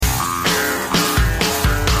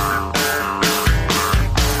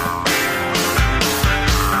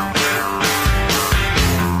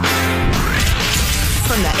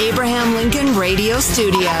radio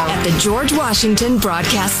studio at the George Washington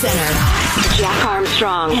Broadcast Center. Jack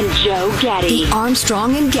Armstrong and Joe Getty. The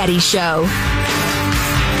Armstrong and Getty Show.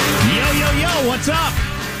 Yo, yo, yo, what's up?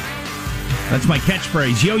 That's my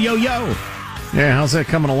catchphrase. Yo, yo, yo. Yeah, how's that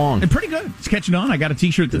coming along? Pretty good. It's catching on. I got a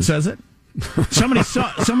T-shirt that says it. Somebody saw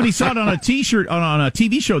it on a T-shirt on a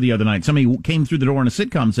TV show the other night. Somebody came through the door in a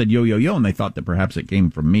sitcom and said "yo yo yo," and they thought that perhaps it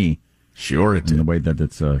came from me. Sure, it did. In the way that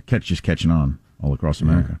it's just catching on all across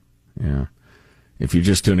America. Yeah. If you're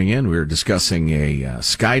just tuning in, we were discussing a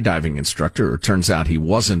skydiving instructor. It turns out he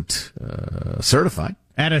wasn't certified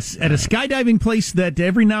at a skydiving place that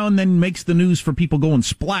every now and then makes the news for people going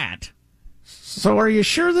splat. So are you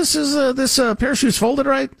sure this is this parachute's folded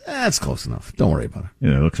right? That's close enough. Don't worry about it.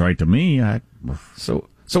 Yeah, it looks right to me. So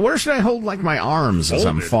where should I hold like my arms as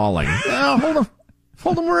I'm falling? Hold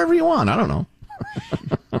them wherever you want. I don't know.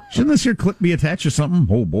 Shouldn't this here clip be attached to something?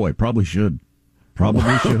 Oh boy, probably should.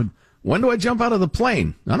 Probably should. When do I jump out of the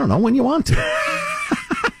plane? I don't know. When you want to.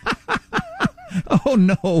 Oh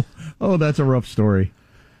no! Oh, that's a rough story.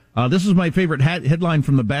 This is my favorite headline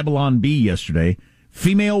from the Babylon Bee yesterday.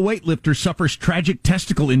 Female weightlifter suffers tragic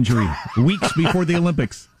testicle injury weeks before the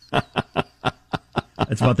Olympics.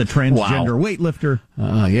 That's about the transgender weightlifter.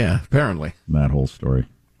 Yeah, apparently. That whole story.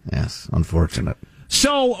 Yes, unfortunate.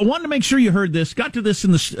 So I wanted to make sure you heard this. Got to this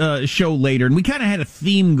in the show later, and we kind of had a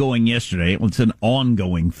theme going yesterday. It's an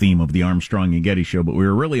ongoing theme of the Armstrong and Getty show, but we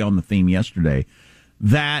were really on the theme yesterday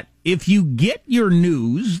that if you get your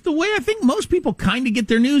news the way I think most people kind of get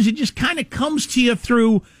their news, it just kind of comes to you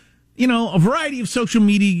through a variety of social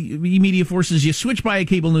media forces. You switch by a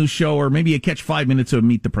cable news show, or maybe you catch 5 minutes of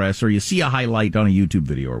Meet the Press, or you see a highlight on a YouTube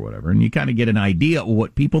video or whatever, and you kind of get an idea of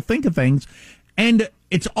what people think of things. And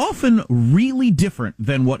it's often really different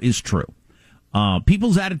than what is true.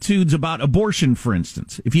 People's attitudes about abortion, for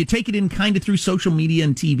instance, if you take it in kind of through social media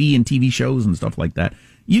and TV shows and stuff like that,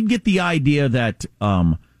 you'd get the idea that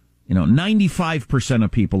 95%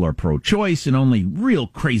 of people are pro-choice and only real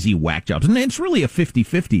crazy whack jobs. And it's really a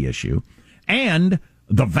 50-50 issue. And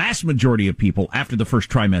the vast majority of people after the first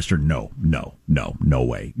trimester, no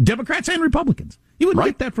way. Democrats and Republicans. You wouldn't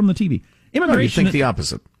get that from the TV. Immigration. You think the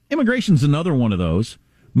opposite. Immigration's another one of those.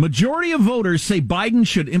 Majority of voters say Biden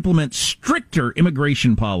should implement stricter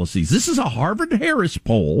immigration policies. This is a Harvard-Harris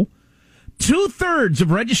poll. 2/3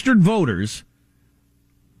 of registered voters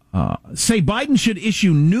say Biden should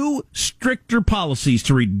issue new, stricter policies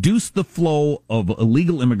to reduce the flow of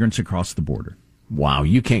illegal immigrants across the border. Wow,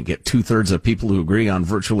 you can't get 2/3 of people who agree on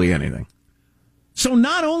virtually anything. So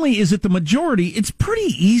not only is it the majority, it's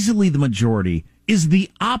pretty easily the majority is the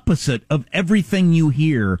opposite of everything you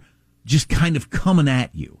hear just kind of coming at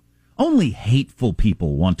you. Only hateful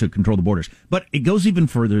people want to control the borders. But it goes even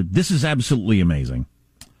further. This is absolutely amazing.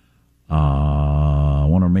 I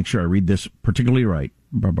want to make sure I read this particularly right.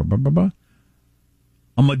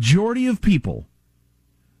 A majority of people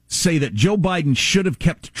say that Joe Biden should have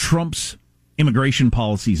kept Trump's immigration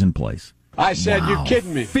policies in place. I said, You're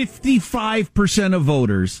kidding me. 55% of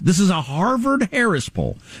voters, this is a Harvard-Harris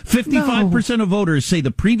poll, 55% of voters say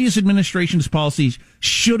the previous administration's policies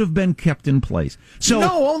should have been kept in place. So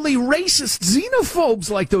only racist xenophobes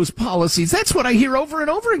like those policies. That's what I hear over and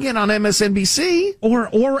over again on MSNBC.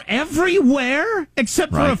 Or everywhere,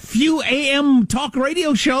 except for a few AM talk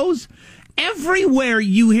radio shows. Everywhere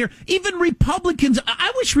you hear, even Republicans,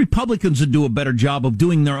 I wish Republicans would do a better job of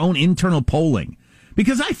doing their own internal polling.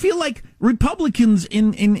 Because I feel like Republicans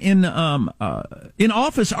in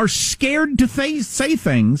office are scared to say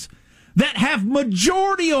things that have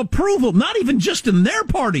majority approval, not even just in their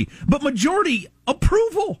party, but majority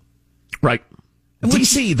approval. Right.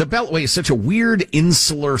 D.C., the Beltway is such a weird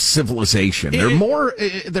insular civilization.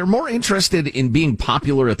 They're more interested in being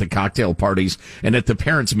popular at the cocktail parties and at the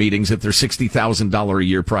parents' meetings at their $60,000 a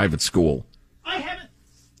year private school.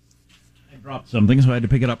 Dropped something, so I had to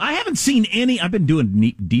pick it up. I haven't seen any. I've been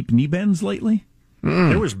doing deep knee bends lately.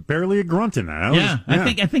 There was barely a grunt in that.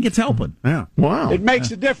 I think it's helping. Yeah, wow, it makes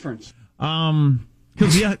a difference.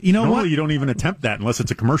 Because you know what? You don't even attempt that unless it's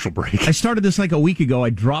a commercial break. I started this like a week ago. I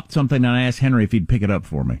dropped something and I asked Henry if he'd pick it up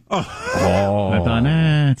for me. Oh. I thought,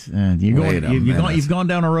 you've gone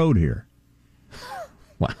down a road here.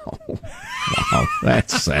 Wow,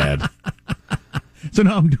 that's sad. So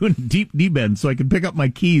now I'm doing deep knee bends so I can pick up my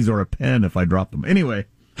keys or a pen if I drop them. Anyway,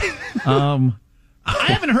 I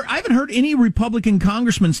haven't heard any Republican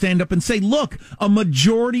congressman stand up and say, look, a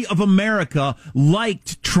majority of America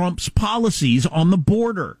liked Trump's policies on the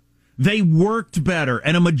border. They worked better,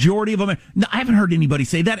 and a majority of America... No, I haven't heard anybody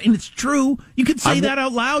say that, and it's true. You could say that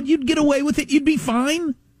out loud. You'd get away with it. You'd be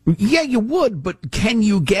fine. Yeah, you would, but can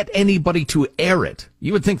you get anybody to air it?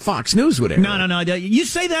 You would think Fox News would air it. No. You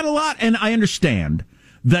say that a lot, and I understand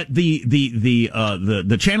that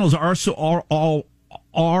the channels are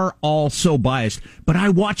all so biased. But I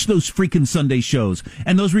watch those freaking Sunday shows,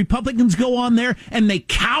 and those Republicans go on there and they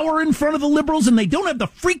cower in front of the liberals, and they don't have the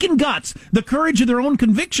freaking guts, the courage of their own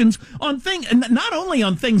convictions on things, and not only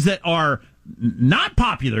on things that are not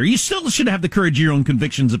popular. You still should have the courage of your own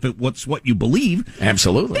convictions if it's what you believe.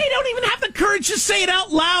 Absolutely. They don't even have the courage to say it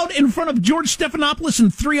out loud in front of George Stephanopoulos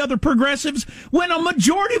and 3 other progressives when a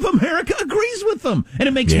majority of America agrees with them. And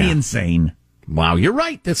it makes me insane. Wow, you're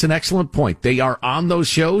right. That's an excellent point. They are on those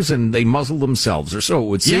shows and they muzzle themselves, or so it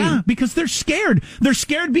would seem. Yeah, because they're scared. They're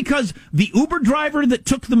scared because the Uber driver that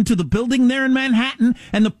took them to the building there in Manhattan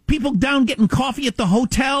and the people down getting coffee at the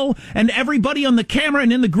hotel and everybody on the camera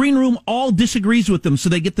and in the green room all disagrees with them. So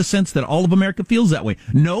they get the sense that all of America feels that way.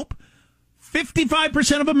 Nope.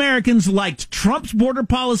 55% of Americans liked Trump's border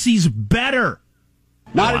policies better.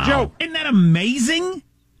 Not a joke. Isn't that amazing?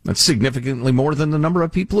 That's significantly more than the number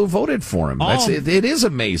of people who voted for him. It is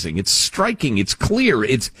amazing. It's striking. It's clear.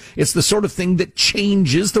 It's the sort of thing that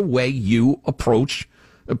changes the way you approach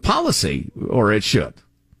policy, or it should.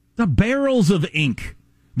 The barrels of ink.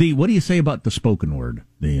 What do you say about the spoken word?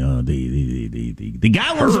 The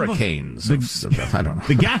gallons hurricanes. I don't know.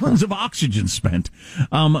 The gallons of oxygen spent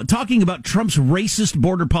talking about Trump's racist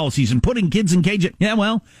border policies and putting kids in cages. Yeah,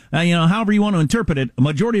 well, however you want to interpret it, a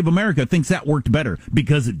majority of America thinks that worked better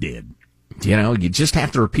because it did. You just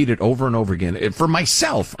have to repeat it over and over again. For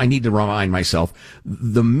myself, I need to remind myself,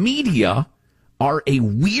 the media are a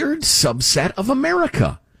weird subset of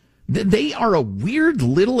America. They are a weird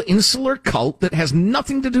little insular cult that has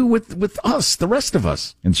nothing to do with us, the rest of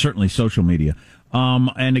us. And certainly social media.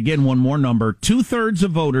 And again, one more number. 2/3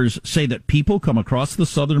 of voters say that people come across the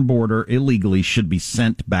southern border illegally should be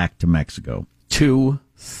sent back to Mexico.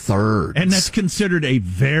 2/3. And that's considered a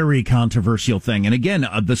very controversial thing. And again,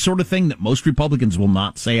 the sort of thing that most Republicans will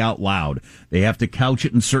not say out loud. They have to couch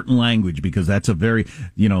it in certain language because that's a very,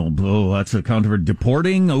 that's a controversial.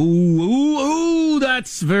 Deporting,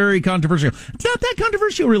 that's very controversial. It's not that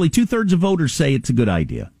controversial, really. 2/3 of voters say it's a good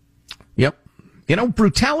idea. Yep.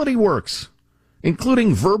 Brutality works,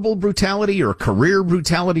 including verbal brutality or career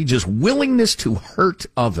brutality. Just willingness to hurt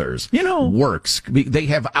others works. They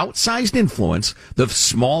have outsized influence, the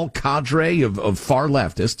small cadre of far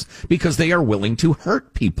leftists, because they are willing to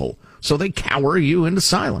hurt people. So they cower you into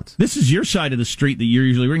silence. This is your side of the street that you're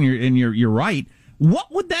usually ringing, and you're right.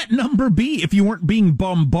 What would that number be if you weren't being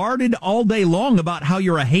bombarded all day long about how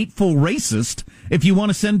you're a hateful racist, if you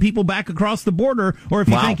want to send people back across the border, or if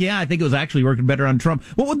you think, I think it was actually working better on Trump?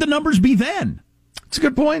 What would the numbers be then? It's a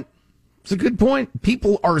good point. It's a good point.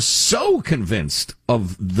 People are so convinced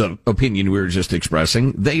of the opinion we were just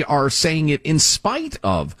expressing, they are saying it in spite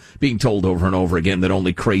of being told over and over again that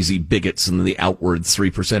only crazy bigots and the outward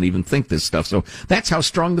 3% even think this stuff. So that's how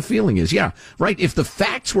strong the feeling is. Yeah, right. If the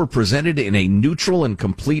facts were presented in a neutral and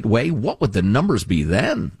complete way, what would the numbers be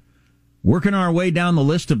then? Working our way down the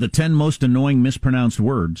list of the 10 most annoying mispronounced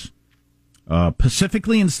words.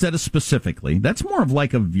 Pacifically instead of specifically. That's more of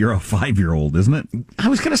like you're a 5-year-old, isn't it? I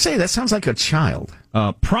was going to say, that sounds like a child.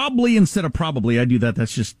 Probably instead of probably. I do that.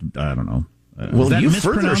 That's just, I don't know. Well, you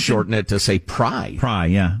further shorten it to say pry. Pry,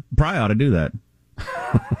 yeah. Pry ought to do that.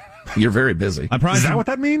 You're very busy. Is that what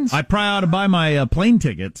that means? I probably ought to buy my plane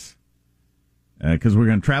tickets because we're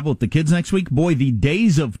going to travel with the kids next week. Boy, the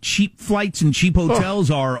days of cheap flights and cheap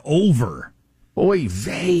hotels are over. Oy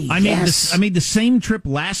vey, I made the same trip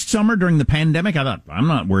last summer during the pandemic. I thought, I'm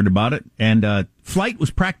not worried about it. And flight was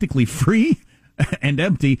practically free and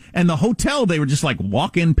empty. And the hotel, they were just like,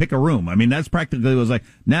 walk in, pick a room. I mean, that's practically, it was like,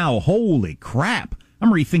 now, holy crap.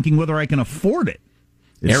 I'm rethinking whether I can afford it.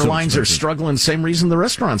 Airlines are struggling, same reason the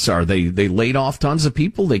restaurants are. They laid off tons of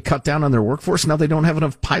people. They cut down on their workforce. Now they don't have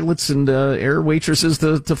enough pilots and air waitresses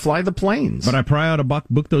to fly the planes. But I probably ought to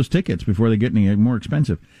book those tickets before they get any more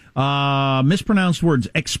expensive. Mispronounced words.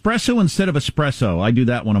 Espresso instead of espresso. I do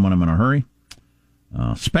that when I'm in a hurry.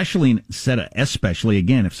 Especially instead of especially.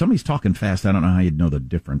 Again, if somebody's talking fast, I don't know how you'd know the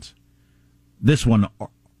difference. This one,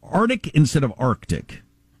 Arctic instead of Arctic.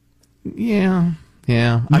 Yeah.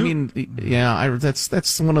 I mean,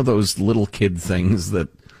 that's one of those little kid things that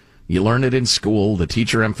you learn it in school. The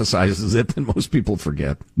teacher emphasizes it, and most people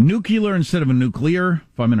forget. Nuclear instead of a nuclear.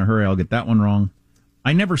 If I'm in a hurry, I'll get that one wrong.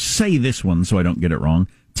 I never say this one, so I don't get it wrong.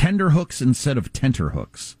 Tenterhooks instead of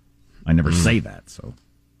tenterhooks. I never say that, so.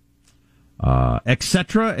 Et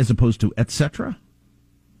cetera as opposed to et cetera.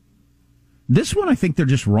 This one I think they're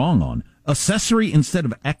just wrong on. accessory instead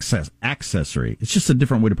of accessory. It's just a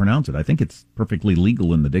different way to pronounce it. I think it's perfectly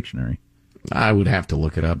legal in the dictionary. I would have to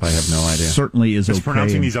look it up. I have no idea. Certainly is okay.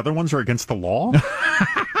 Mispronouncing these other ones are against the law?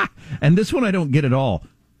 And this one I don't get at all.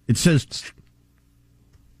 It says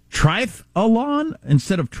triathlon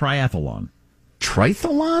instead of triathlon.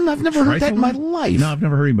 Triathlon? I've never heard that in my life. No, I've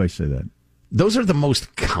never heard anybody say that. Those are the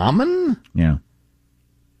most common? Yeah.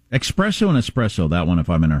 Espresso and espresso, that one, if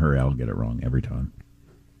I'm in a hurry, I'll get it wrong every time.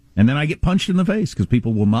 And then I get punched in the face because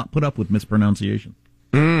people will not put up with mispronunciation.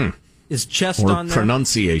 Is chest or on there?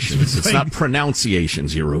 Pronunciations. It's not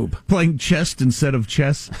pronunciations, Yerub. Playing chest instead of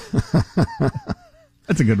chess.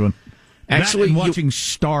 That's a good one. Actually, that and watching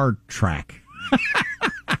Star Trek.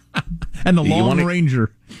 And the Lone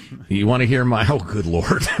Ranger. You want to hear my... Oh, good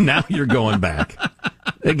Lord. Now you're going back.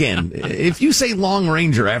 Again, if you say Long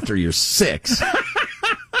Ranger after you're 6,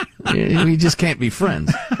 we just can't be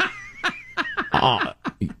friends.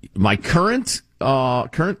 My current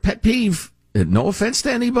pet peeve, no offense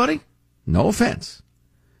to anybody, no offense,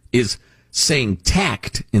 is saying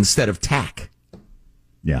tact instead of tack.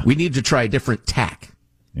 Yeah. We need to try a different tack.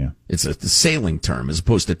 Yeah. It's a sailing term as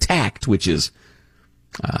opposed to tact, which is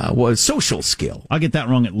social skill. I'll get that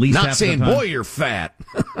wrong at least half the time. Not saying, boy, you're fat.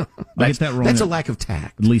 I get that wrong. That's a lack of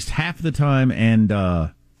tact. At least half the time. And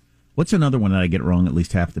what's another one that I get wrong at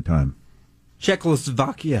least half the time?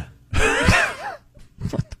 Czechoslovakia.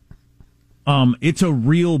 It's a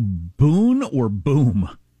real boon or boom.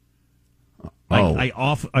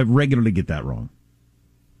 I regularly get that wrong.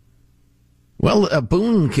 Well, a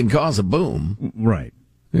boon can cause a boom. Right.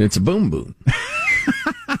 It's a boom.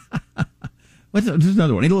 There's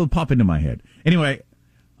another one. It'll pop into my head. Anyway,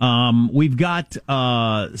 we've got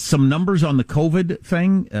some numbers on the COVID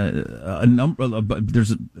thing.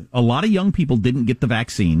 There's a lot of young people didn't get the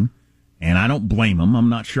vaccine, and I don't blame them. I'm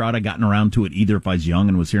not sure I'd have gotten around to it either if I was young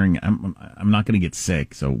and was hearing I'm not going to get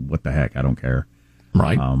sick, so what the heck? I don't care.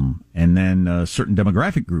 Right. And then certain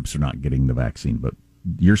demographic groups are not getting the vaccine, but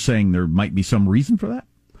you're saying there might be some reason for that?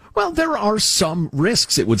 Well, there are some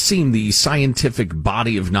risks. It would seem the scientific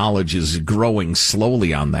body of knowledge is growing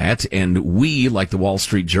slowly on that, and we, like the Wall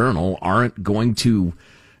Street Journal, aren't going to,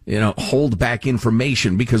 hold back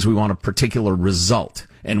information because we want a particular result.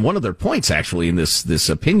 And one of their points, actually, in this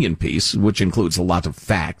opinion piece, which includes a lot of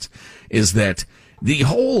fact, is that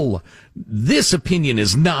this opinion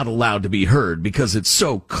is not allowed to be heard because it's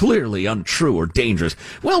so clearly untrue or dangerous.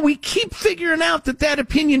 Well, we keep figuring out that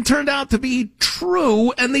opinion turned out to be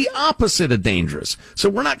true and the opposite of dangerous. So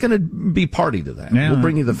we're not going to be party to that. Yeah, we'll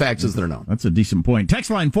bring you the facts as they're known. That's a decent point.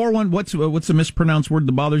 Text line 41, what's the mispronounced word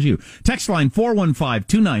that bothers you? Text line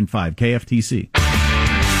 415-295-KFTC.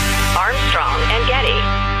 Armstrong and Getty.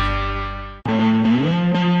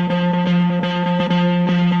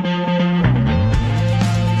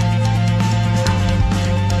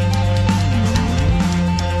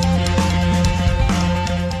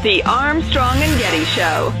 The Armstrong and Getty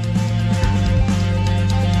Show.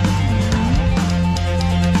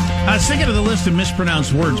 Sticking to the list of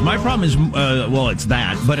mispronounced words, my problem is, it's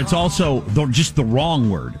that, but it's also just the wrong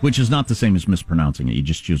word, which is not the same as mispronouncing it. You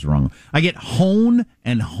just choose the wrong one. I get hone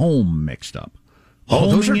and home mixed up.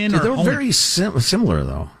 They're very similar,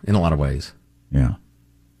 though, in a lot of ways. Yeah.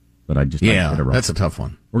 But I just... Yeah, that's a tough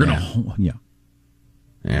one. We're going to... Yeah.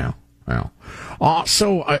 Yeah. Well,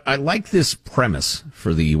 so I like this premise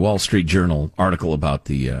for the Wall Street Journal article about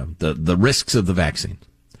the risks of the vaccine,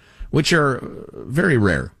 which are very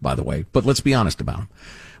rare, by the way, but let's be honest about them.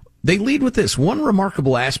 They lead with this. One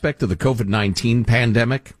remarkable aspect of the COVID-19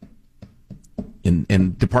 pandemic,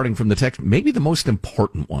 in departing from the text, maybe the most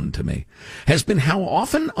important one to me, has been how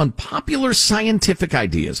often unpopular scientific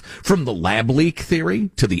ideas, from the lab leak theory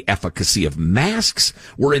to the efficacy of masks,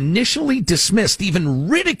 were initially dismissed, even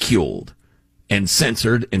ridiculed, and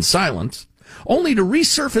censored and silenced, only to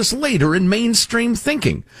resurface later in mainstream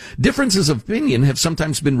thinking. Differences of opinion have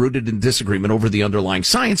sometimes been rooted in disagreement over the underlying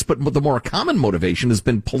science, but the more common motivation has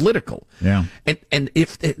been political. Yeah. And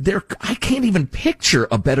if I can't even picture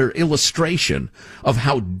a better illustration of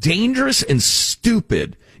how dangerous and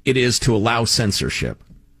stupid it is to allow censorship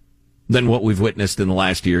than what we've witnessed in the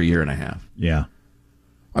last year and a half. Yeah.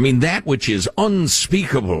 I mean, that which is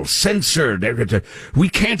unspeakable, censored, we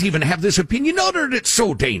can't even have this opinion uttered, it's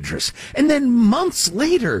so dangerous. And then months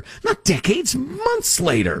later, not decades, months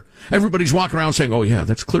later, everybody's walking around saying, oh yeah,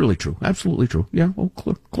 that's clearly true, absolutely true. Yeah,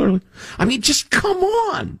 clearly. I mean, just come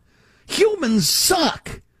on. Humans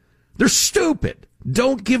suck. They're stupid.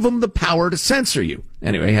 Don't give them the power to censor you.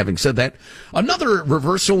 Anyway, having said that, another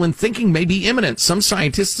reversal in thinking may be imminent. Some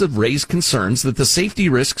scientists have raised concerns that the safety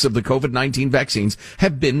risks of the COVID-19 vaccines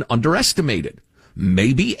have been underestimated.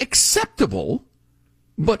 may be acceptable,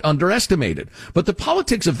 but underestimated. But the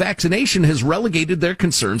politics of vaccination has relegated their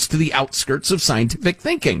concerns to the outskirts of scientific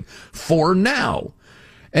thinking for now.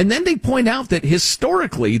 And then they point out that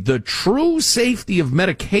historically, the true safety of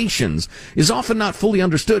medications is often not fully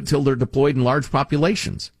understood till they're deployed in large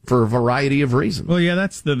populations for a variety of reasons. Well, yeah,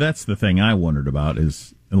 that's the thing I wondered about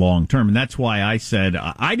is long term, and that's why I said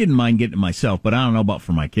I didn't mind getting it myself, but I don't know about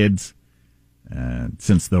for my kids,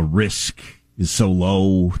 since the risk is so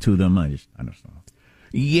low to them. I don't know.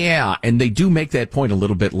 Yeah, and they do make that point a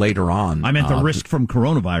little bit later on. I meant the risk from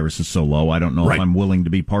coronavirus is so low, I don't know if I'm willing to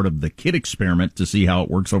be part of the kid experiment to see how it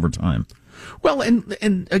works over time. Well,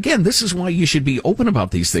 and again, this is why you should be open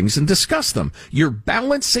about these things and discuss them. You're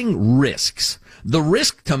balancing risks. The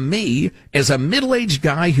risk to me, as a middle-aged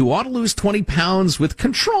guy who ought to lose 20 pounds with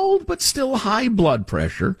controlled but still high blood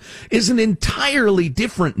pressure, is an entirely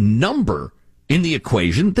different number in the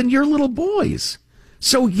equation than your little boys.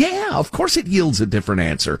 So, yeah, of course it yields a different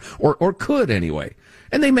answer, or could anyway.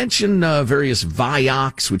 And they mention various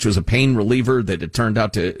Vioxx, which was a pain reliever that it turned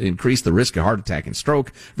out to increase the risk of heart attack and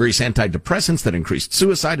stroke, various antidepressants that increased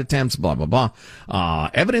suicide attempts, blah, blah, blah.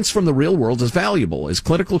 Evidence from the real world is valuable, as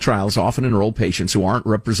clinical trials often enroll patients who aren't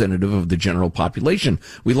representative of the general population.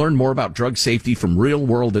 We learn more about drug safety from real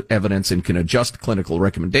world evidence and can adjust clinical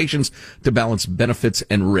recommendations to balance benefits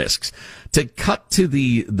and risks. To cut to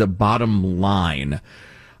the bottom line,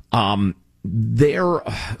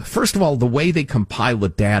 first of all, the way they compile the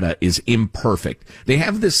data is imperfect. They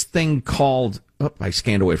have this thing called, I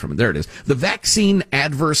scanned away from it. There it is. The Vaccine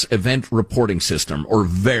Adverse Event Reporting System, or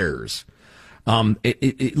VAERS. Long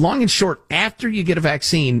and short, after you get a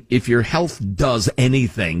vaccine, if your health does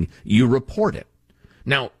anything, you report it.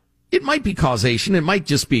 Now, it might be causation. It might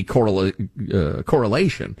just be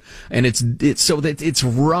correlation. And it's so that it's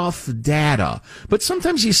rough data. But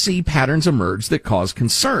sometimes you see patterns emerge that cause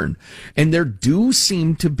concern. And there do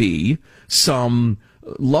seem to be some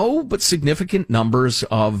low but significant numbers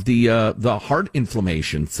of the heart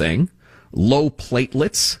inflammation thing, low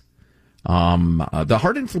platelets, the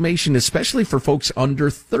heart inflammation, especially for folks under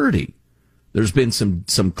 30. There's been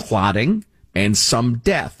some clotting and some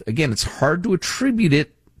death. Again, it's hard to attribute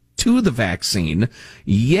it to the vaccine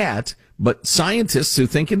yet, but scientists who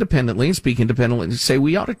think independently and speak independently say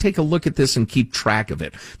we ought to take a look at this and keep track of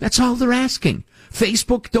it. That's all they're asking.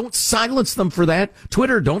 Facebook, don't silence them for that.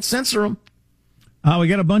 Twitter, don't censor them. We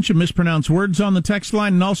got a bunch of mispronounced words on the text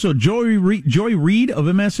line, and also Joy Reid of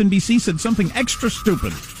MSNBC said something extra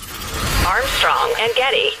stupid. Armstrong and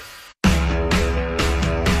Getty.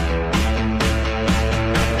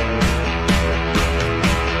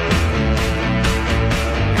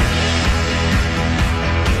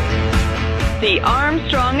 The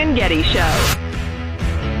Armstrong and Getty Show.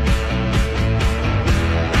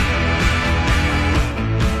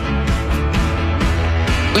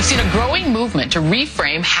 We've seen a growing movement to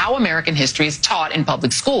reframe how American history is taught in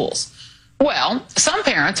public schools. Well, some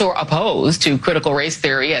parents who are opposed to critical race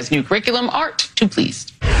theory as new curriculum aren't too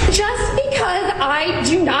pleased. Just because I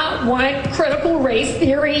do not want critical race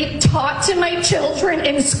theory taught to my children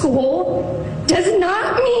in school does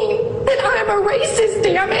not mean that I'm a racist,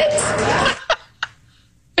 damn it.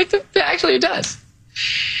 Actually, it does.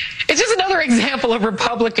 It's just another example of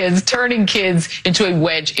Republicans turning kids into a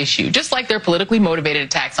wedge issue, just like their politically motivated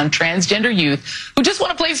attacks on transgender youth who just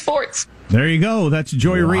want to play sports. There you go. That's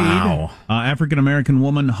Joy Reid, African-American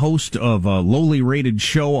woman, host of a lowly rated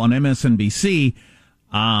show on MSNBC,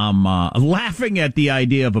 laughing at the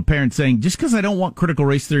idea of a parent saying, just because I don't want critical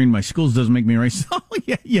race theory in my schools doesn't make me racist. Oh,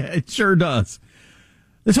 yeah, it sure does.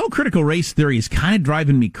 This whole critical race theory is kind of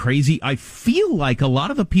driving me crazy. I feel like a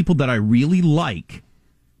lot of the people that I really like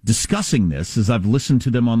discussing this, as I've listened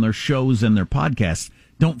to them on their shows and their podcasts,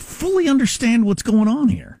 don't fully understand what's going on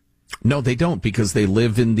here. No, they don't, because they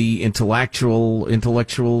live in the intellectual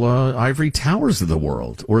ivory towers of the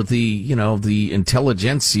world, or the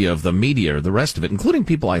intelligentsia of the media, or the rest of it, including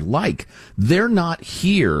people I like. They're not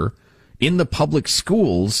here in the public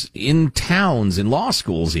schools, in towns, in law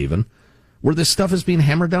schools even, where this stuff is being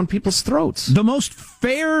hammered down people's throats. The most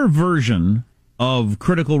fair version of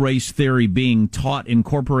critical race theory being taught in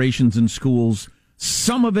corporations and schools,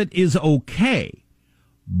 some of it is okay.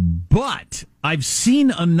 But I've seen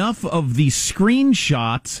enough of the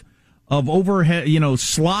screenshots of overhead,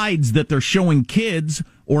 slides that they're showing kids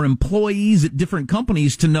or employees at different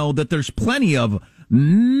companies to know that there's plenty of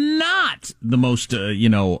not the most,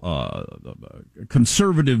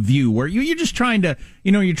 conservative view where you're just trying to,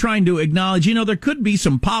 you're trying to acknowledge, there could be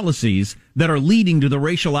some policies that are leading to the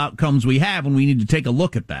racial outcomes we have, and we need to take a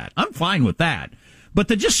look at that. I'm fine with that. But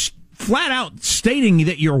to just flat out stating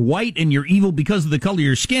that you're white and you're evil because of the color of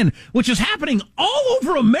your skin, which is happening all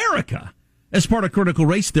over America as part of critical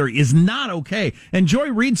race theory, is not okay. And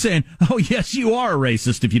Joy Reid saying, oh, yes, you are a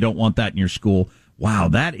racist if you don't want that in your school. Wow,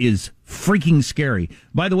 that is freaking scary.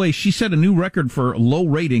 By the way, she set a new record for low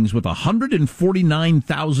ratings with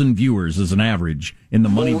 149,000 viewers as an average in the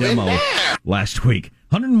Money Demo last week.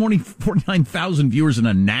 149,000 viewers in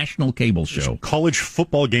a national cable show. There's college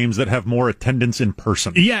football games that have more attendance in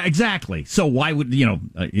person. Yeah, exactly. So why would,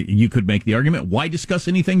 you could make the argument, why discuss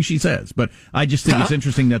anything she says? But I just think it's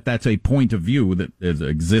interesting that that's a point of view that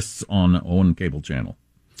exists on cable channel.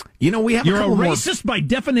 We have You're a racist by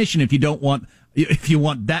definition if you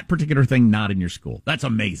want that particular thing not in your school. That's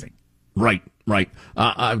amazing. Right.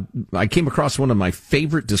 I came across one of my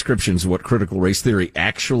favorite descriptions of what critical race theory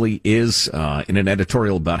actually is in an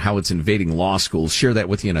editorial about how it's invading law schools. Share that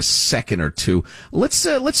with you in a second or two.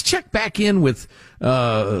 Let's check back in with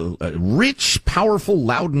rich, powerful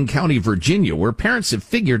Loudoun County, Virginia, where parents have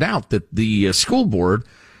figured out that the school board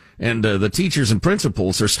and the teachers and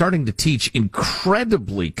principals are starting to teach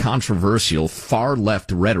incredibly controversial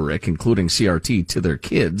far-left rhetoric, including CRT, to their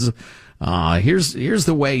kids. Here's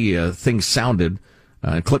the way things sounded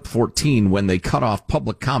in clip 14 when they cut off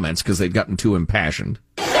public comments because they'd gotten too impassioned.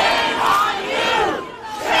 Shame on you!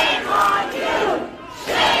 Shame on you!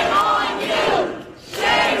 Shame on you!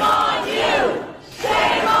 Shame on you!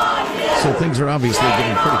 Shame on you! So things are obviously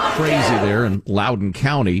getting pretty crazy there in Loudoun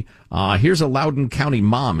County. Here's a Loudoun County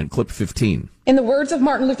mom in clip 15. In the words of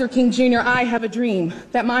Martin Luther King Jr., I have a dream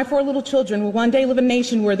that my 4 little children will one day live in a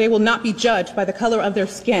nation where they will not be judged by the color of their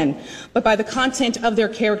skin, but by the content of their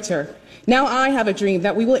character. Now I have a dream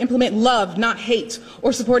that we will implement love, not hate,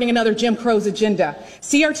 or supporting another Jim Crow's agenda.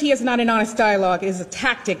 CRT is not an honest dialogue. It is a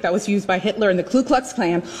tactic that was used by Hitler and the Ku Klux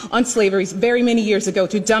Klan on slavery very many years ago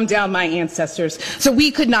to dumb down my ancestors so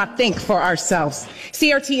we could not think for ourselves.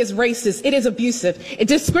 CRT is racist. It is abusive. It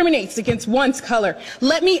discriminates against one's color.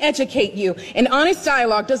 Let me educate you. An honest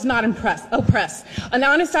dialogue does not oppress. An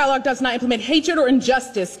honest dialogue does not implement hatred or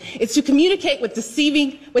injustice. It's to communicate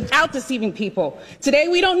without deceiving people. Today,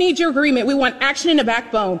 we don't need your agreement. We want action and a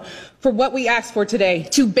backbone for what we asked for today,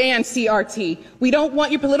 to ban CRT. We don't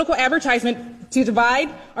want your political advertisement to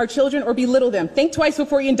divide our children or belittle them. Think twice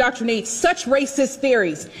before you indoctrinate such racist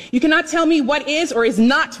theories. You cannot tell me what is or is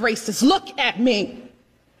not racist. Look at me.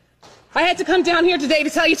 I had to come down here today to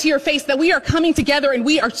tell you to your face that we are coming together and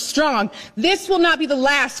we are strong. This will not be the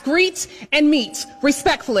last. Greet and meet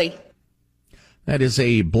respectfully. That is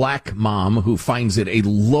a black mom who finds it a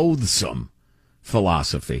loathsome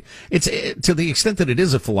philosophy. It's to the extent that it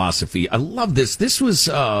is a philosophy. I love this. This was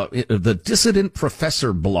the Dissident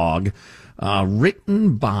Professor blog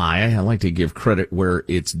written by, I like to give credit where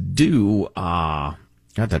it's due, Matthew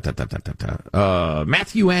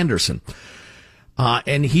Anderson.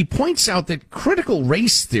 And he points out that critical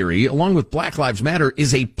race theory, along with Black Lives Matter,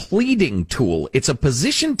 is a pleading tool. It's a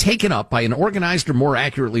position taken up by an organized, or more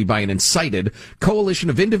accurately, by an incited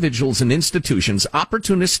coalition of individuals and institutions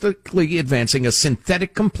opportunistically advancing a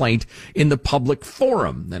synthetic complaint in the public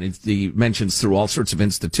forum. And he mentions through all sorts of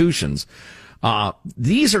institutions.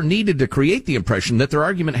 These are needed to create the impression that their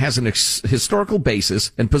argument has an historical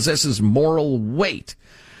basis and possesses moral weight.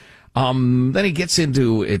 Then he gets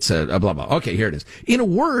into, it's a blah, blah. Okay, here it is. In a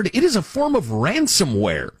word, it is a form of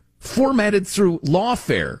ransomware formatted through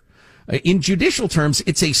lawfare. In judicial terms,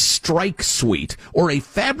 it's a strike suite or a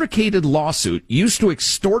fabricated lawsuit used to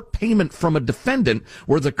extort payment from a defendant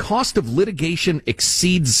where the cost of litigation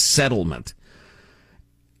exceeds settlement.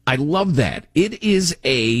 I love that. It is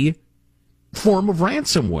a form of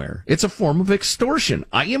ransomware. It's a form of extortion.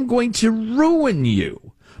 I am going to ruin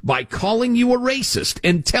you by calling you a racist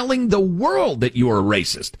and telling the world that you are a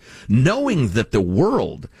racist, knowing that the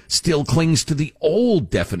world still clings to the old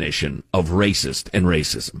definition of racist and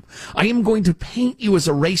racism. I am going to paint you as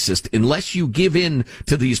a racist unless you give in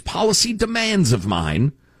to these policy demands of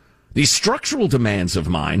mine, these structural demands of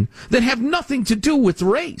mine that have nothing to do with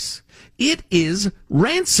race. It is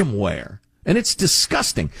ransomware. And it's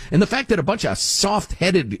disgusting. And the fact that a bunch of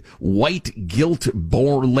soft-headed, white,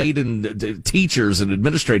 guilt-laden teachers and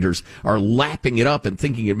administrators are lapping it up and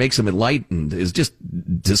thinking it makes them enlightened is just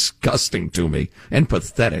disgusting to me and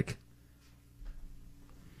pathetic.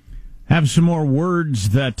 Have some more words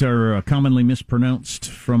that are commonly mispronounced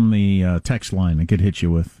from the text line I could hit you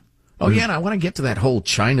with. Oh, yeah, and I want to get to that whole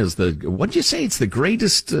China's what did you say? It's the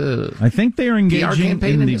greatest I think they are engaging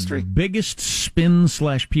in the history. Biggest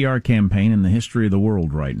spin/PR campaign in the history of the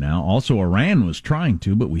world right now. Also, Iran was trying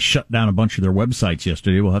to, but we shut down a bunch of their websites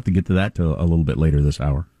yesterday. We'll have to get to that a little bit later this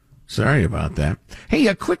hour. Sorry about that. Hey,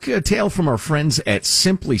 a quick tale from our friends at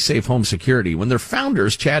Simply Safe Home Security. When their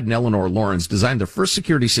founders, Chad and Eleanor Lawrence, designed their first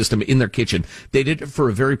security system in their kitchen, they did it for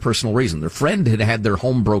a very personal reason. Their friend had had their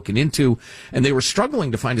home broken into, and they were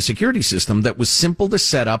struggling to find a security system that was simple to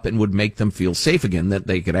set up and would make them feel safe again, that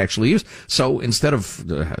they could actually use. So instead of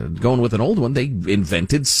going with an old one, they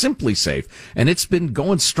invented Simply Safe. And it's been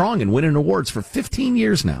going strong and winning awards for 15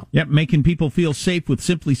 years now. Yep, making people feel safe with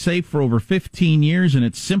Simply Safe for over 15 years, and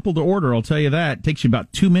it's simple to order, I'll tell you that. It takes you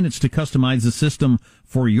about 2 minutes to customize the system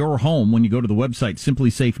for your home when you go to the website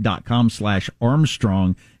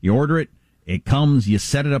simplysafe.com/Armstrong. You order it, it comes, you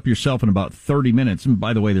set it up yourself in about 30 minutes. And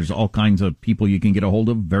by the way, there's all kinds of people you can get a hold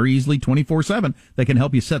of very easily 24/7 that can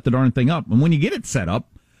help you set the darn thing up. And when you get it set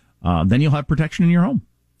up, then you'll have protection in your home.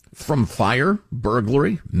 From fire,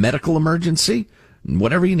 burglary, medical emergency,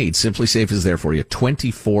 whatever you need, Simply Safe is there for you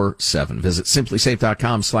 24/7. Visit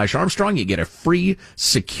simplysafe.com/Armstrong. You get a free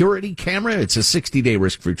security camera. It's a 60-day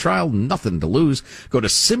risk-free trial. Nothing to lose. Go to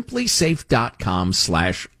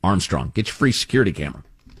simplysafe.com/Armstrong. Get your free security camera.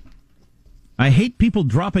 I hate people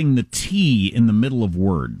dropping the T in the middle of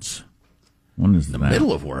words. What is that? The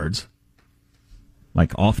middle of words?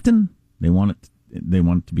 Like often? They want it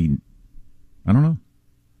to be, I don't know.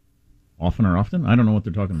 Often or often? I don't know what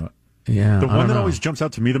they're talking about. Yeah, the one that always jumps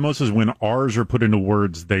out to me the most is when R's are put into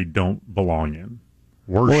words they don't belong in.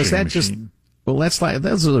 Well, is that just? Well,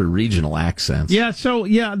 those are the regional accents. Yeah, so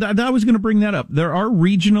I was going to bring that up. There are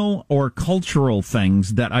regional or cultural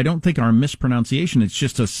things that I don't think are a mispronunciation. It's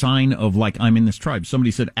just a sign of like I'm in this tribe. Somebody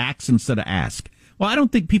said axe instead of ask. Well, I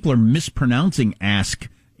don't think people are mispronouncing ask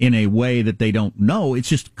in a way that they don't know. It's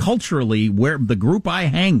just culturally where the group I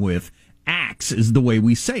hang with, axe is the way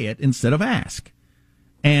we say it instead of ask.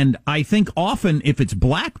 And I think often if it's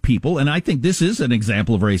black people, and I think this is an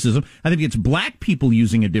example of racism, I think it's black people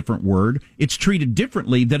using a different word, it's treated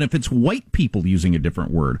differently than if it's white people using a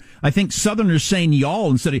different word. I think Southerners saying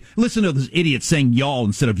y'all instead of, listen to this idiot saying y'all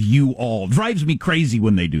instead of you all. Drives me crazy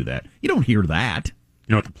when they do that. You don't hear that.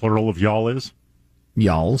 You know what the plural of y'all is?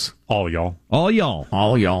 Y'alls. All y'all. All y'all.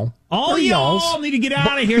 All y'all. All y'all need to get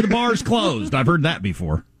out of here. The bar's closed. I've heard that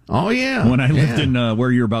before. Oh, yeah. When I lived in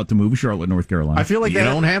where you're about to move, Charlotte, North Carolina. I feel like you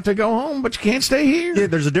don't have to go home, but you can't stay here. Yeah,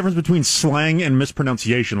 there's a difference between slang and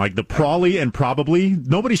mispronunciation. Like the probably and probably.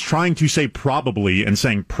 Nobody's trying to say probably and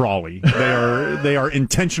saying probably. They are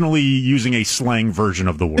intentionally using a slang version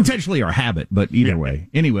of the word. Intentionally or habit, but either way.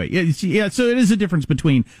 Anyway, so it is a difference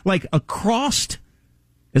between like across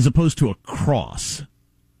as opposed to across.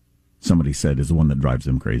 Somebody said is the one that drives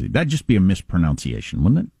them crazy. That'd just be a mispronunciation,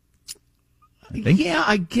 wouldn't it? Yeah,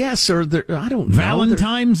 I guess, or I don't know.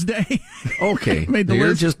 Valentine's Day. Okay,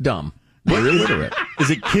 they're just dumb. They're illiterate. Is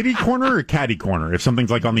it kitty corner or catty corner? If something's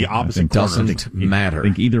like on the opposite corner, doesn't matter. I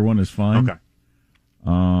think either one is fine. Okay.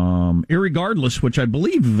 Irregardless, which I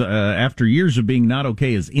believe after years of being not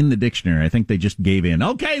okay is in the dictionary. I think they just gave in.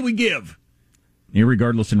 Okay, we give.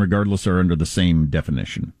 Irregardless and regardless are under the same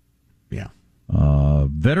definition. Yeah.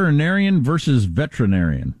 Veterinarian versus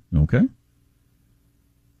veterinarian. Okay.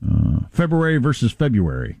 February versus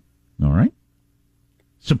February. All right.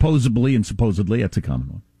 Supposedly and supposedly, that's a common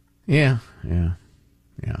one. Yeah.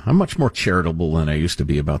 I'm much more charitable than I used to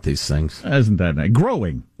be about these things. Isn't that nice?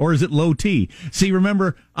 Growing. Or is it low T? See,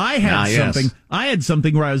 remember, I had something. Yes. I had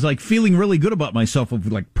something where I was like feeling really good about myself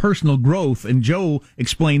of like personal growth, and Joe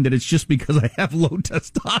explained that it's just because I have low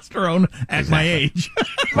testosterone at my age.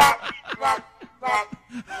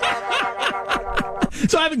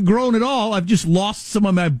 So I haven't grown at all. I've just lost some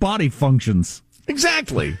of my body functions.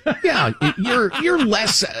 Exactly. Yeah, you're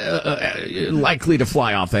less likely to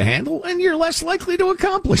fly off the handle, and you're less likely to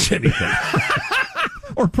accomplish anything.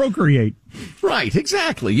 Or procreate. Right,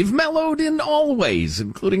 exactly. You've mellowed in all ways,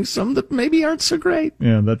 including some that maybe aren't so great.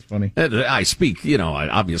 Yeah, that's funny. I speak,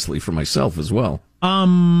 obviously for myself as well.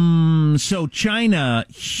 So China,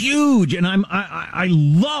 huge, and I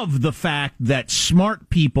love the fact that smart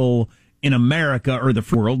people in America or the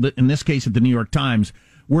world, in this case at the New York Times,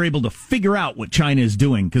 were able to figure out what China is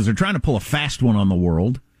doing because they're trying to pull a fast one on the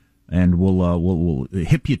world, and we'll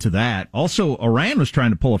hip you to that. Also, Iran was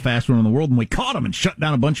trying to pull a fast one on the world, and we caught them and shut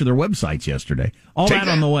down a bunch of their websites yesterday. All that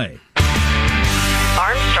on the way.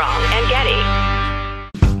 Armstrong and Getty.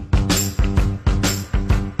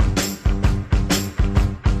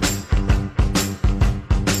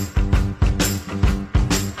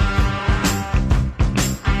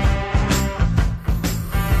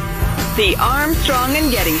 The Armstrong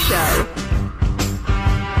and Getty Show.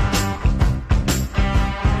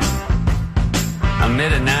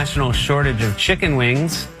 Amid a national shortage of chicken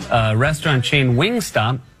wings, restaurant chain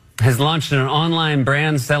Wingstop has launched an online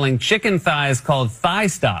brand selling chicken thighs called Thigh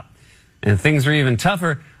Stop. And things are even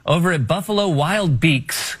tougher over at Buffalo Wild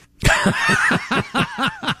Beaks.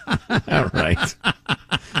 All right.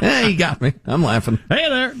 Hey, you got me. I'm laughing. Hey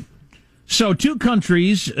there. So, two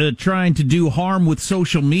countries trying to do harm with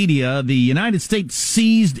social media. The United States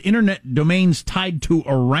seized internet domains tied to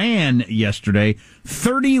Iran yesterday.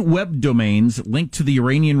 30 web domains linked to the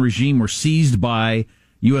Iranian regime were seized by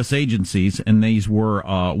U.S. agencies, and these were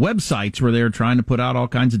websites where they were trying to put out all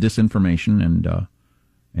kinds of disinformation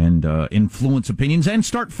and influence opinions and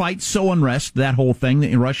start fights, sow unrest, that whole thing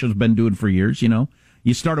that Russia's been doing for years. You know,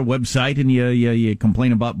 you start a website and you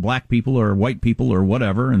complain about black people or white people or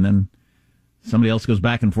whatever, and then somebody else goes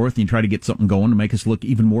back and forth and you try to get something going to make us look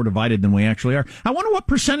even more divided than we actually are. I wonder what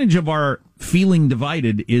percentage of our feeling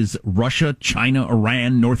divided is Russia, China,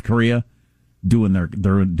 Iran, North Korea doing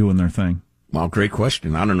their thing. Well, great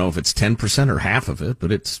question. I don't know if it's 10% or half of it,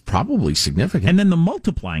 but it's probably significant. And then the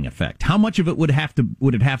multiplying effect. How much of it would it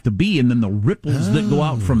have to be, and then the ripples that go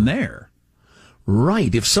out from there?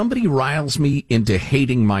 Right. If somebody riles me into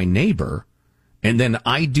hating my neighbor, and then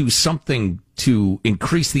I do something to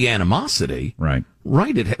increase the animosity. Right.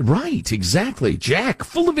 Right, exactly. Jack,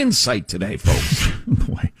 full of insight today, folks.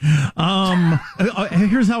 Boy.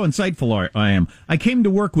 Here's how insightful I am. I came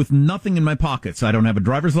to work with nothing in my pockets. I don't have a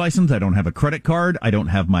driver's license. I don't have a credit card. I don't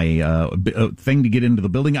have my thing to get into the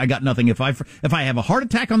building. I got nothing. If I have a heart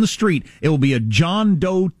attack on the street, it will be a John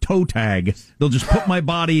Doe toe tag. They'll just put my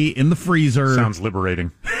body in the freezer. Sounds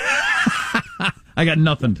liberating. I got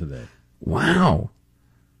nothing today. Wow.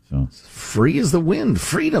 So free as the wind.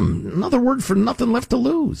 Freedom. Another word for nothing left to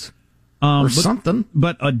lose. Something.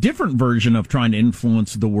 But a different version of trying to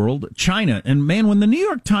influence the world, China. And man, when the New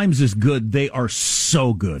York Times is good, they are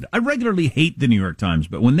so good. I regularly hate the New York Times,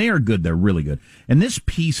 but when they are good, they're really good. And this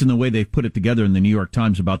piece and the way they've put it together in the New York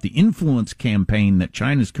Times about the influence campaign that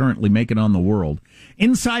China is currently making on the world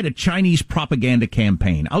inside a Chinese propaganda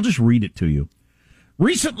campaign. I'll just read it to you.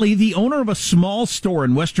 Recently, the owner of a small store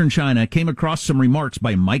in western China came across some remarks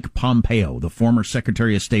by Mike Pompeo, the former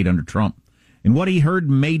Secretary of State under Trump, and what he heard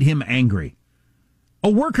made him angry. A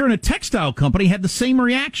worker in a textile company had the same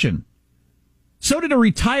reaction. So did a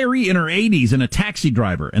retiree in her 80s and a taxi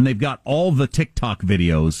driver, and they've got all the TikTok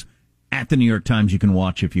videos at the New York Times you can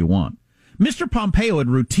watch if you want. Mr. Pompeo had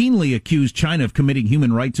routinely accused China of committing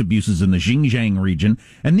human rights abuses in the Xinjiang region,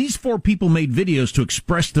 and these four people made videos to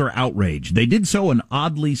express their outrage. They did so in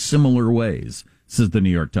oddly similar ways, says the New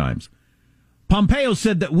York Times. Pompeo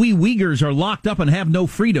said that we Uyghurs are locked up and have no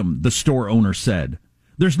freedom, the store owner said.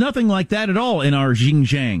 There's nothing like that at all in our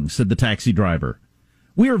Xinjiang, said the taxi driver.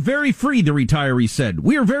 We are very free, the retiree said.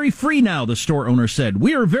 We are very free now, the store owner said.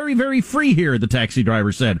 We are very, very free here, the taxi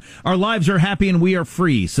driver said. Our lives are happy and we are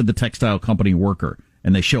free, said the textile company worker.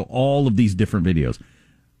 And they show all of these different videos.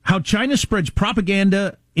 How China spreads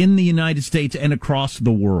propaganda in the United States and across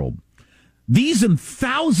the world. These and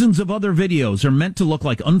thousands of other videos are meant to look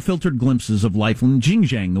like unfiltered glimpses of life in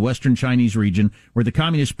Xinjiang, the western Chinese region, where the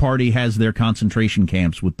Communist Party has their concentration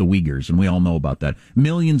camps with the Uyghurs, and we all know about that.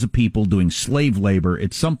 Millions of people doing slave labor.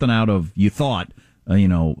 It's something out of, you thought,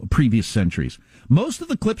 previous centuries. Most of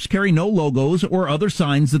the clips carry no logos or other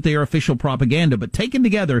signs that they are official propaganda, but taken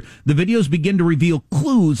together, the videos begin to reveal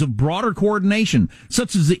clues of broader coordination,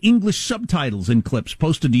 such as the English subtitles in clips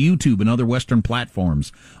posted to YouTube and other Western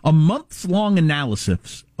platforms. A months-long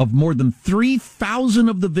analysis of more than 3,000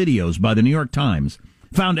 of the videos by the New York Times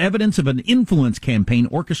found evidence of an influence campaign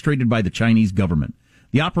orchestrated by the Chinese government.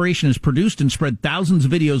 The operation has produced and spread thousands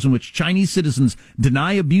of videos in which Chinese citizens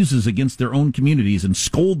deny abuses against their own communities and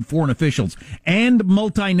scold foreign officials and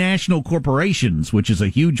multinational corporations, which is a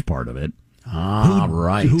huge part of it,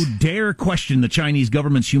 who dare question the Chinese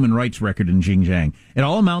government's human rights record in Xinjiang. It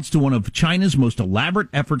all amounts to one of China's most elaborate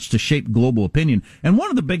efforts to shape global opinion and one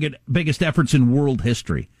of the biggest efforts in world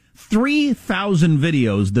history. 3,000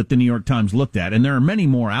 videos that the New York Times looked at, and there are many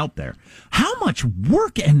more out there. How much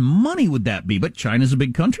work and money would that be? But China's a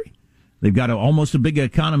big country. They've got almost a big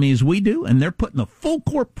economy as we do, and they're putting the full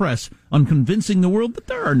court press on convincing the world that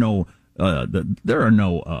there are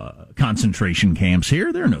no concentration camps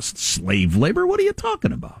here. There are no slave labor. What are you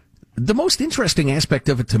talking about? The most interesting aspect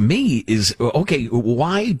of it to me is, okay,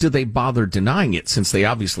 why do they bother denying it, since they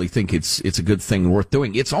obviously think it's a good thing worth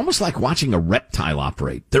doing? It's almost like watching a reptile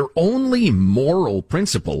operate. Their only moral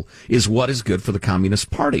principle is what is good for the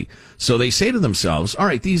Communist Party. So they say to themselves, all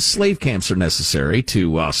right, these slave camps are necessary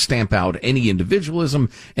to stamp out any individualism,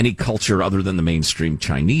 any culture other than the mainstream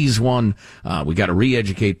Chinese one. We got to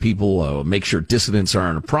re-educate people, make sure dissidents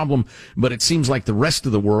aren't a problem. But it seems like the rest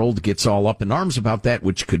of the world gets all up in arms about that,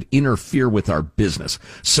 which could interfere interfere with our business.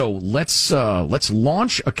 So let's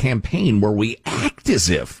launch a campaign where we act as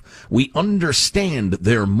if we understand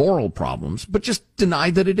their moral problems, but just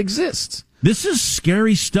deny that it exists. This is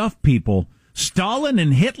scary stuff, people. Stalin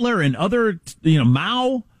and Hitler and other,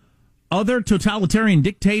 Mao, other totalitarian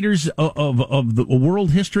dictators of the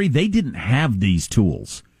world history, they didn't have these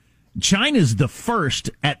tools. China's the first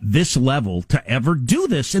at this level to ever do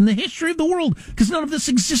this in the history of the world, because none of this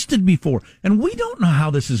existed before. And we don't know how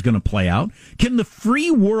this is going to play out. Can the free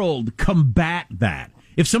world combat that?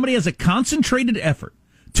 If somebody has a concentrated effort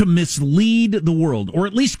to mislead the world, or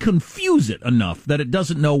at least confuse it enough that it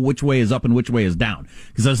doesn't know which way is up and which way is down.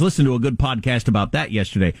 Because I was listening to a good podcast about that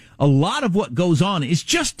yesterday. A lot of what goes on is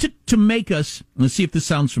just to make us, let's see if this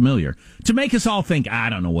sounds familiar, to make us all think, I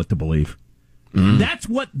don't know what to believe. That's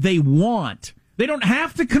what they want. They don't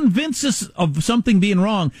have to convince us of something being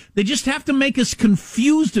wrong. They just have to make us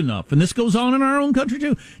confused enough. And this goes on in our own country,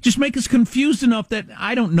 too. Just make us confused enough that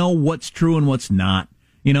I don't know what's true and what's not.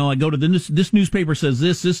 I go to this newspaper says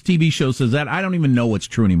this TV show says that. I don't even know what's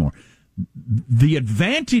true anymore. The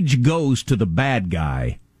advantage goes to the bad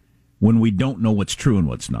guy when we don't know what's true and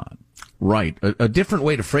what's not. Right. A different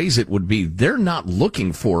way to phrase it would be they're not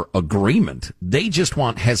looking for agreement. They just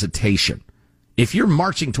want hesitation. If you're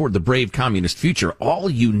marching toward the brave communist future, all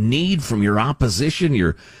you need from your opposition,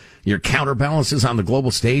 your counterbalances on the global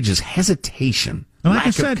stage is hesitation,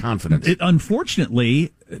 lack of confidence.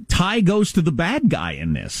 Unfortunately, tie goes to the bad guy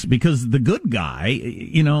in this, because the good guy,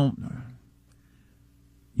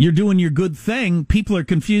 you're doing your good thing. People are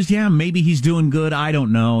confused. Yeah, maybe he's doing good. I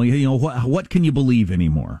don't know. What can you believe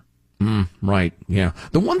anymore? Right. Yeah.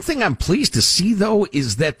 The one thing I'm pleased to see, though,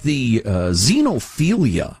 is that the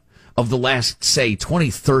xenophilia of the last, say, 20,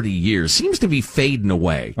 30 years seems to be fading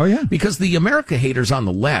away. Oh, yeah. Because the America haters on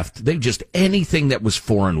the left, anything that was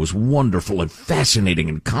foreign was wonderful and fascinating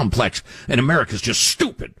and complex, and America's just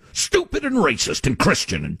stupid and racist and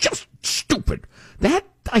Christian and just stupid. That,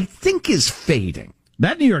 I think, is fading.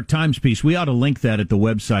 That New York Times piece, we ought to link that at the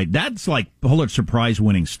website. That's like Pulitzer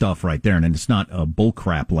Prize-winning stuff right there, and it's not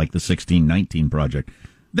bullcrap like the 1619 Project.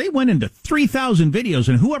 They went into 3,000 videos,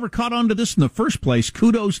 and whoever caught on to this in the first place,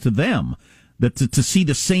 kudos to them, that to see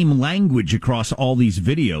the same language across all these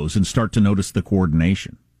videos and start to notice the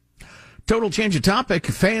coordination. Total change of topic.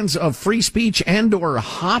 Fans of free speech and or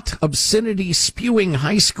hot obscenity spewing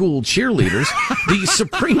high school cheerleaders, the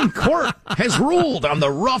Supreme Court has ruled on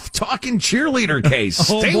the rough talking cheerleader case.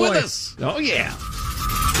 Stay with us. Oh, yeah.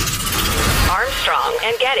 Armstrong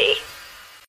and Getty.